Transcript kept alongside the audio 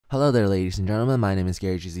Hello there, ladies and gentlemen. My name is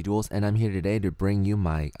gzduel, and I'm here today to bring you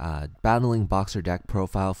my Battling Boxer deck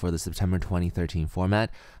profile for the September 2013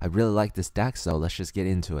 format. I really like this deck, so let's just get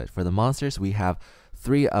into it. For the monsters, we have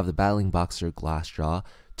 3 of the Battling Boxer Glassjaw,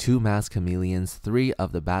 2 Masked Chameleons, 3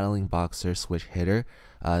 of the Battling Boxer Switch Hitter,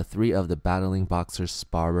 3 of the Battling Boxer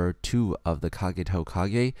Sparrer, 2 of the Kageto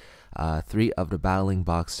Kage, 3 of the Battling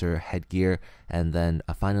Boxer Headgear, and then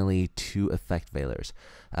finally 2 Effect Veilers.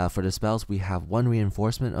 For the spells, we have 1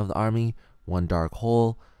 Reinforcement of the Army, 1 Dark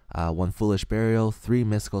Hole, 1 Foolish Burial, 3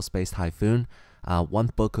 Mystical Space Typhoon, 1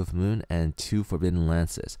 Book of Moon, and 2 Forbidden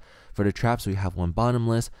Lances. For the traps, we have 1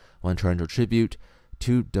 Bottomless, 1 Torrential Tribute,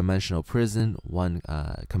 2 Dimensional Prison, 1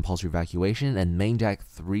 Compulsory Evacuation, and main deck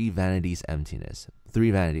 3 Vanity's Emptiness.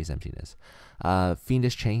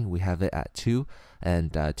 Fiendish Chain, we have it at 2,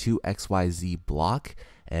 and 2 XYZ Block,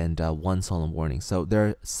 and 1 Solemn Warning. So there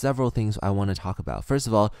are several things I want to talk about. First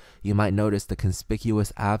of all, you might notice the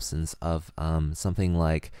conspicuous absence of something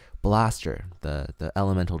like Blaster, the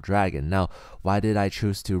elemental dragon. Now, why did I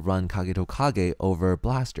choose to run Kageto Kage over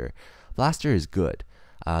Blaster? Blaster is good.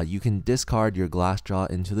 You can discard your Glassjaw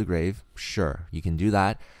into the grave. Sure, you can do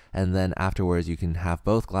that. And then afterwards, you can have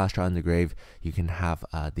both Glassjaw in the grave. You can have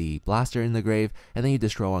the Blaster in the grave, and then you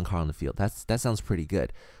destroy 1 card on the field. That sounds pretty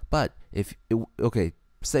good. But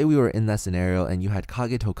say we were in that scenario and you had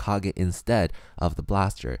Kageto Kage instead of the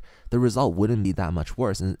Blaster, the result wouldn't be that much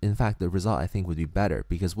worse. In fact, the result I think would be better,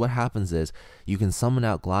 because what happens is you can summon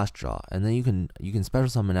out Glassjaw, and then you can special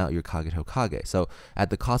summon out your Kageto Kage. So at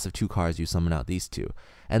the cost of 2 cards, you summon out these 2,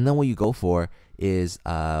 and then what you go for is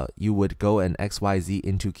you would go and XYZ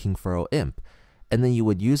into King Furrow Imp. And then you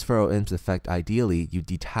would use Furrow Imp's effect. Ideally, you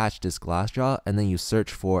detach this Glassjaw, and then you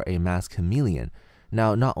search for a Masked Chameleon.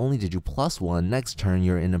 Now, not only did you +1, next turn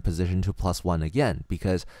you're in a position to +1 again,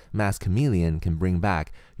 because Masked Chameleon can bring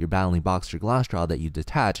back your Battling Boxer Glassjaw that you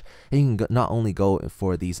detach, and you can not only go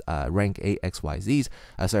for these rank 8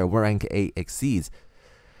 rank 8 Exceeds,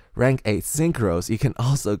 rank 8 Synchros, you can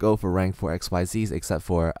also go for rank 4 XYZs, except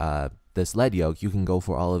for this Lead Yoke. You can go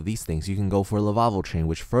for all of these things. You can go for Lavavel Chain,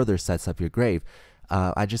 which further sets up your grave.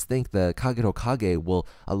 I just think the Kageto Kage will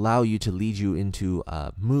allow you to lead you into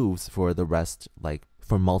moves for the rest, like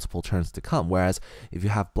for multiple turns to come. Whereas if you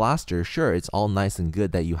have Blaster, sure, it's all nice and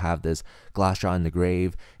good that you have this Glassjaw in the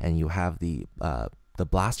grave and you have the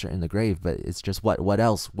Blaster in the grave, but it's just what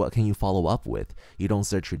else? What can you follow up with? You don't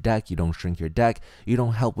search your deck, you don't shrink your deck, you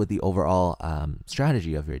don't help with the overall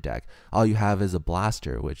strategy of your deck. All you have is a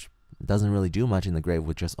Blaster, which doesn't really do much in the grave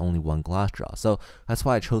with just only 1 Glassjaw. So that's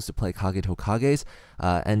why I chose to play Kageto Kages.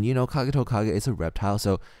 And you know, Kageto Kage is a reptile,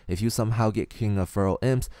 so if you somehow get King of Furrow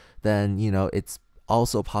Imps, then you know it's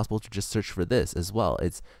also possible to just search for this as well.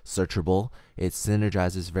 It's searchable, it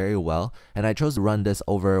synergizes very well, and I chose to run this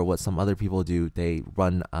over what some other people do. They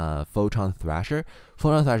run Photon Thrasher.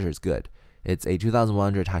 Photon Thrasher is good. It's a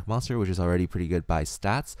 2100 attack monster, which is already pretty good by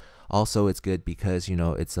stats. Also, it's good because, you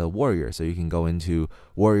know, it's a warrior, so you can go into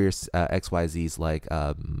warriors XYZs like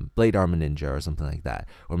Blade Armor Ninja or something like that,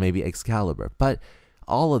 or maybe Excalibur. But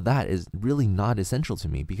all of that is really not essential to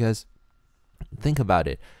me, because think about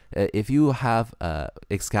it. If you have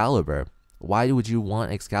Excalibur, why would you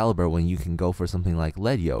want Excalibur when you can go for something like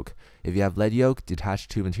Lead Yoke? If you have Lead Yoke, detach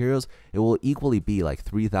 2 materials, it will equally be like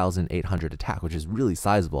 3,800 attack, which is really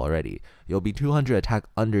sizable already. You'll be 200 attack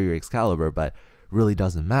under your Excalibur, but really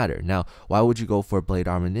doesn't matter. Now, why would you go for Blade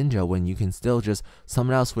Armor Ninja when you can still just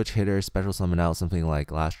summon out Switch Hitter, special summon out something like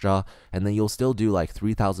Glassjaw, and then you'll still do like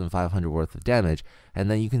 3,500 worth of damage, and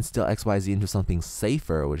then you can still XYZ into something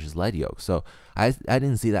safer, which is Lead Yoke. So I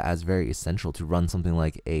didn't see that as very essential to run something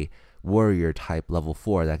like a warrior type level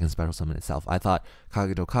 4 that can special summon itself. I thought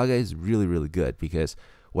Kageto Kage is really, really good, because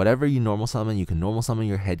whatever you normal summon, you can normal summon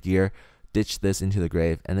your Headgear, ditch this into the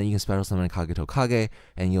grave, and then you can special summon Kageto Kage,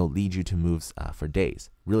 and you'll lead you to moves for days.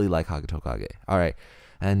 Really like Kageto Kage. Alright,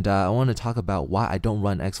 and I want to talk about why I don't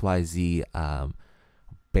run XYZ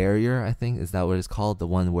Barrier, I think. Is that what it's called? The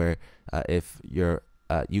one where if you're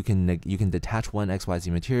you can detach 1 XYZ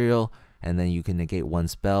material, and then you can negate 1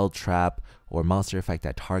 spell, trap, or monster effect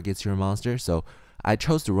that targets your monster. So I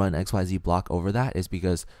chose to run XYZ block over that is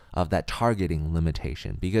because of that targeting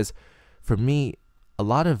limitation. Because for me,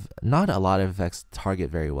 not a lot of effects target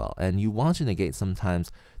very well, and you want to negate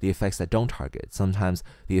sometimes the effects that don't target, sometimes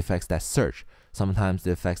the effects that search, sometimes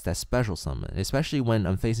the effects that special summon. Especially when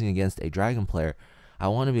I'm facing against a dragon player, I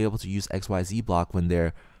want to be able to use XYZ block when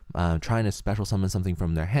they're trying to special summon something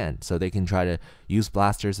from their hand, so they can try to use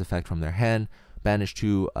Blaster's effect from their hand, banish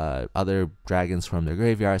 2 other dragons from their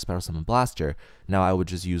graveyard, special summon Blaster. Now I would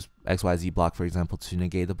just use XYZ block, for example, to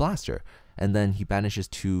negate the Blaster, and then he banishes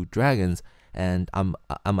 2 dragons, and I'm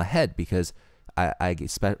ahead because I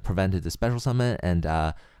prevented the special summon, and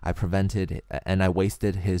I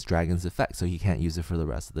wasted his dragon's effect, so he can't use it for the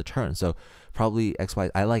rest of the turn. So probably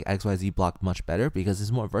I like XYZ block much better because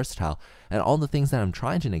it's more versatile, and all the things that I'm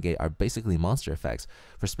trying to negate are basically monster effects.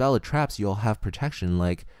 For spell of traps, you'll have protection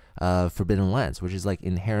like Forbidden Lance, which is like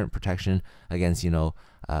inherent protection against,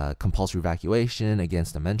 compulsory evacuation,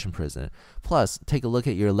 against Dimension Prison. Plus, take a look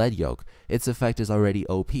at your Lead Yoke. Its effect is already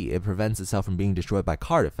OP. It prevents itself from being destroyed by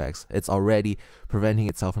card effects. It's already preventing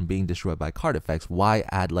itself from being destroyed by card effects. Why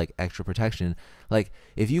add like extra protection? Like,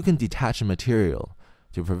 if you can detach a material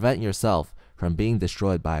to prevent yourself from being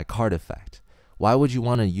destroyed by a card effect, why would you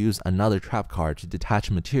want to use another trap card to detach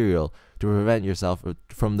a material to prevent yourself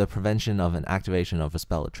from the prevention of an activation of a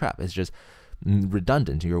spell or trap? It's just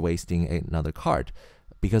redundant. You're wasting another card.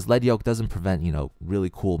 Because Lead Yoke doesn't prevent,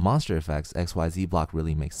 really cool monster effects, XYZ block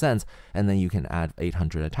really makes sense, and then you can add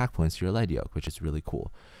 800 attack points to your Lead Yoke, which is really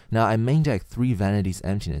cool. Now, I main deck 3 Vanity's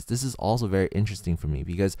Emptiness. This is also very interesting for me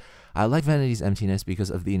because I like Vanity's Emptiness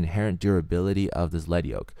because of the inherent durability of this Lead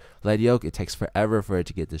Yoke. Lead Yoke, it takes forever for it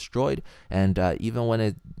to get destroyed, and even when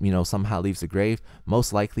it, somehow leaves the grave,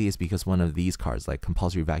 most likely it's because one of these cards, like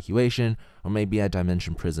Compulsory Evacuation, or maybe a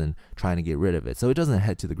Dimension Prison, trying to get rid of it, so it doesn't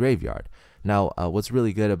head to the graveyard. Now, what's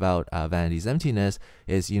really good about Vanity's Emptiness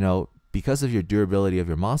is, because of your durability of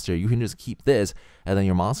your monster, you can just keep this, and then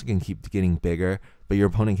your monster can keep getting bigger, but your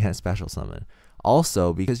opponent can't special summon.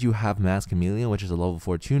 Also, because you have Mass Chameleon, which is a level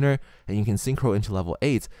 4 tuner, and you can synchro into level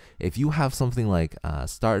 8s, if you have something like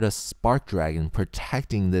Stardust Spark Dragon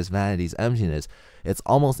protecting this Vanity's Emptiness, it's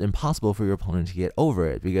almost impossible for your opponent to get over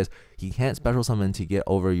it because he can't special summon to get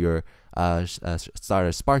over your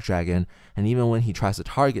Stardust Spark Dragon, and even when he tries to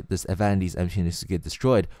target this Vanity's Emptiness to get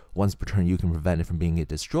destroyed, once per turn you can prevent it from being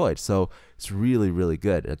destroyed. So it's really, really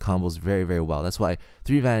good. It combos very, very well. That's why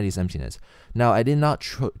 3 Vanity's Emptiness. Now, I did not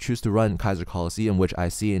choose to run Kaiser Coliseum, which I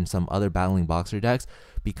see in some other battling boxer decks,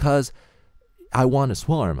 because I want to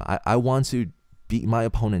swarm. I want to beat my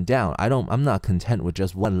opponent down. I'm not content with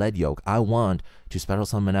just one Lead Yoke. I want to special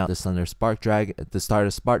summon out the Stardust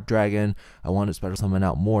Spark Dragon. I want to special summon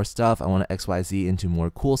out more stuff. I want to XYZ into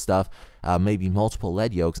more cool stuff, maybe multiple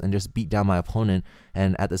Lead Yokes, and just beat down my opponent,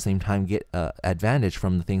 and at the same time get advantage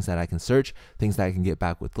from the things that I can search, things that I can get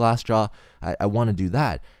back with Glassjaw. I want to do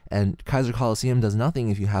that. And Kaiser Coliseum does nothing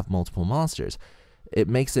if you have multiple monsters. It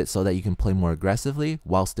makes it so that you can play more aggressively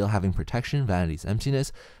while still having protection, Vanity's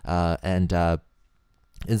Emptiness, and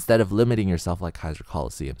instead of limiting yourself like Kaiser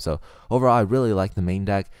Coliseum. So overall, I really like the main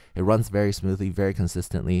deck. It runs very smoothly, very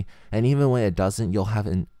consistently, and even when it doesn't, you'll have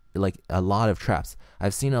a lot of traps.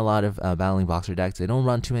 I've seen a lot of battling boxer decks. They don't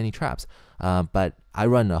run too many traps, but I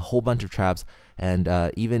run a whole bunch of traps, and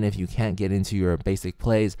even if you can't get into your basic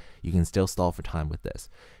plays, you can still stall for time with this.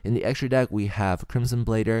 In the extra deck, we have Crimson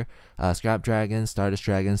Blader, Scrap Dragon,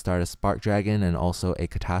 Stardust Spark Dragon, and also a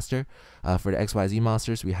Catastor. For the XYZ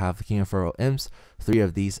monsters, we have King of Furrow Imps, 3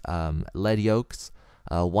 of these Lead Yokes,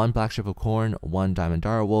 1 Black Strip of Corn, 1 Diamond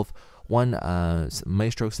Dara Wolf, 1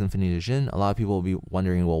 Maestro Symphony de Jin. A lot of people will be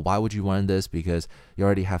wondering, well, why would you run this? Because you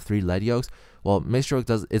already have 3 Lead Yokes. Well, Maestro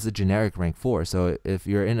is a generic rank 4, so if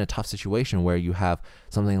you're in a tough situation where you have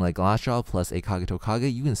something like Glassjaw plus a Kage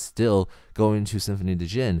Kage, you can still go into Symphony de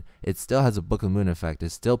Jin. It still has a Book of Moon effect.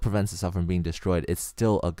 It still prevents itself from being destroyed. It's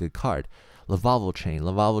still a good card. Lavalval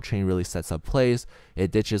Chain really sets up plays.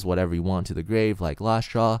 It ditches whatever you want to the grave, like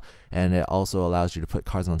Glassjaw, and it also allows you to put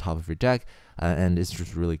cards on top of your deck, and it's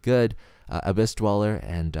just really good. Abyss Dweller,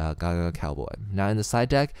 and Gaga Cowboy. Now in the side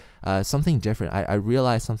deck, something different. I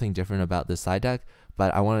realized something different about this side deck,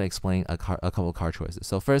 but I want to explain a couple card choices.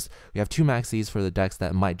 So first, we have 2 maxis for the decks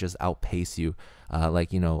that might just outpace you,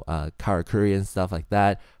 like Karakuri and stuff like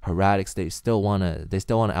that. Heretics, they still wanna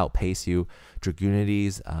outpace you.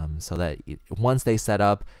 Dragoonides, so that once they set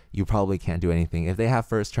up, you probably can't do anything. If they have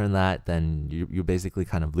first turn that, then you basically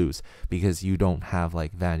kind of lose because you don't have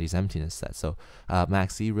like Vanity's Emptiness set. So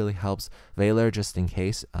Maxi really helps. Valor, just in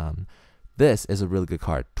case. This is a really good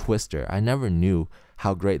card. Twister. I never knew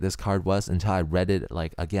how great this card was until I read it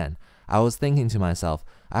again. I was thinking to myself,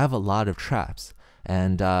 I have a lot of traps,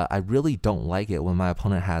 and I really don't like it when my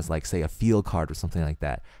opponent has say a field card or something like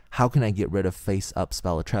that. How can I get rid of face up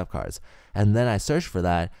spell or trap cards? And then I searched for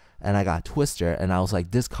that, and I got Twister, and I was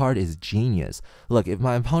like, this card is genius. Look, if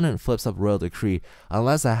my opponent flips up Royal Decree,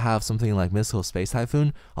 unless I have something like Mystical Space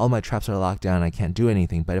Typhoon, all my traps are locked down, I can't do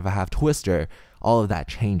anything. But if I have Twister, all of that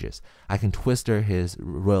changes. I can Twister his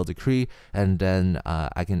Royal Decree, and then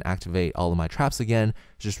I can activate all of my traps again.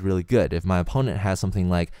 It's just really good. If my opponent has something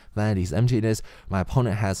like Vanity's Emptiness, my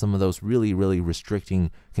opponent has some of those really, really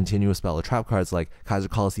restricting continuous spell or trap cards like Kaiser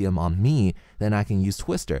Coliseum on me, then I can use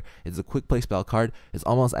Twister. It's a quick play spell card. It's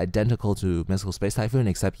almost identical to Mystical Space Typhoon,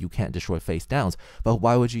 except you can't destroy face downs. But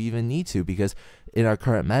why would you even need to? Because in our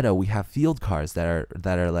current meta, we have field cards that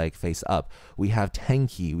are like face up. We have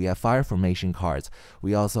Tenki, we have Fire Formation cards.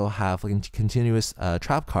 We also have like continuous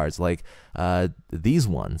trap cards like these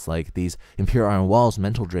ones, like these Imperial Iron Walls,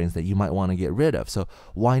 Mental Drains that you might want to get rid of. So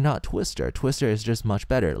why not Twister? Twister is just much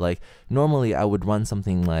better. Like normally I would run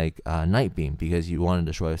something like Night Beam because you want to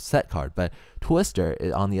destroy a set card, but Twister,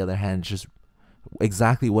 on the other hand, just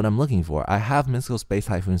exactly what I'm looking for. I have Mystical Space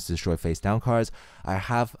Typhoons to destroy face down cards. I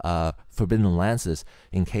have Forbidden Lances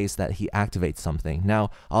in case that he activates something.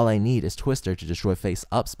 Now all I need is Twister to destroy face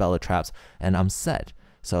up spell or traps, and I'm set.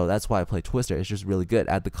 So that's why I play Twister. It's just really good.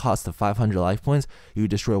 At the cost of 500 life points, you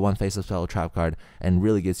destroy one face-up spell or trap card and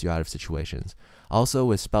really gets you out of situations. Also,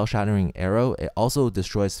 with Spell Shattering Arrow, it also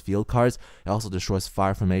destroys field cards. It also destroys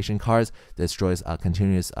Fire Formation cards, destroys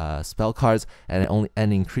continuous spell cards, and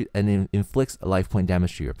it inflicts life point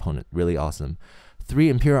damage to your opponent. Really awesome. 3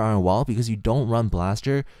 Imperial Iron Wall, because you don't run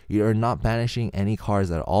Blaster, you are not banishing any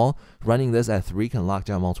cards at all. Running this at 3 can lock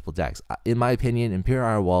down multiple decks. In my opinion, Imperial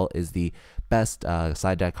Iron Wall is the best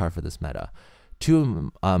side deck card for this meta.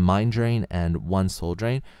 2 Mind Drain and 1 Soul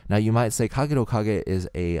Drain. Now you might say Kageto Kage is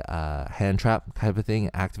a hand trap type of thing,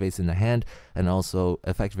 it activates in the hand, and also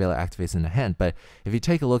Effect Veiler activates in the hand. But if you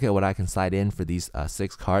take a look at what I can slide in for these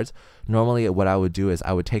 6 cards, normally what I would do is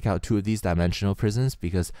I would take out 2 of these Dimensional Prisons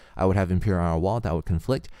because I would have Imperial Iron Wall that would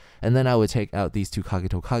conflict, and then I would take out these 2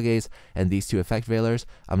 Kageto Kages and these 2 Effect Veilers.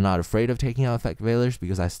 I'm not afraid of taking out Effect Veilers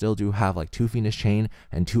because I still do have like 2 Phoenix Chain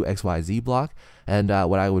and 2 XYZ block, and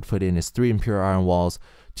what I would put in is 3 Imperial Iron Walls,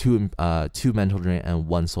 2 Mental Drain, and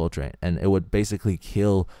 1 Soul Drain, and it would basically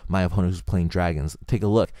kill my opponent who's playing dragons. Take a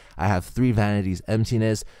look. I have 3 Vanity's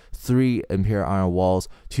Emptiness, 3 Imperial Iron Walls,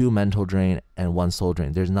 2 Mental Drain, and 1 Soul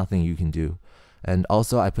Drain. There's nothing you can do. And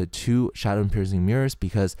also I put 2 Shadow Piercing Mirrors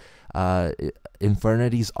because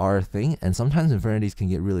Infernities are a thing, and sometimes Infernities can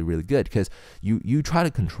get really, really good because you try to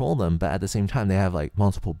control them, but at the same time they have like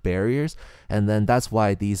multiple barriers, and then that's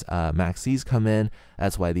why these Maxis come in.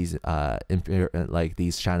 That's why these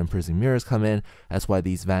these Shadow Piercing Mirrors come in. That's why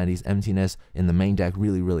these Vanity's Emptiness in the main deck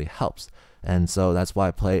really, really helps. And so that's why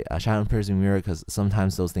I play a Shadow Piercing Mirror, because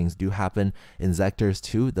sometimes those things do happen. In Zectors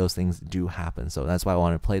too, those things do happen. So that's why I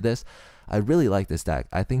want to play this. I really like this deck.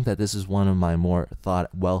 I think that this is one of my more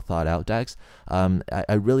well thought out decks.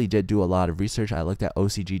 I really did do a lot of research. I looked at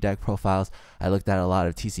OCG deck profiles. I looked at a lot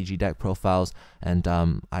of TCG deck profiles, and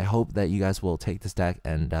I hope that you guys will take this deck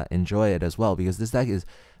and enjoy it as well, because this deck is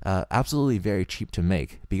absolutely very cheap to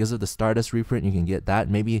make. Because of the Stardust reprint, you can get that.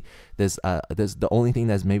 Maybe this the only thing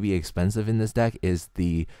that's maybe expensive in this deck is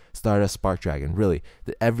the Stardust Spark Dragon. Really,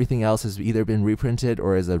 everything else has either been reprinted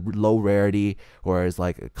or is a low rarity or is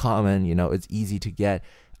like a common. You know, it's easy to get.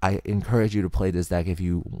 I encourage you to play this deck if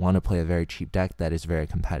you want to play a very cheap deck that is very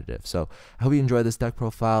competitive. So I hope you enjoy this deck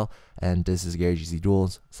profile, and this is Gary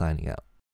gzduel signing out.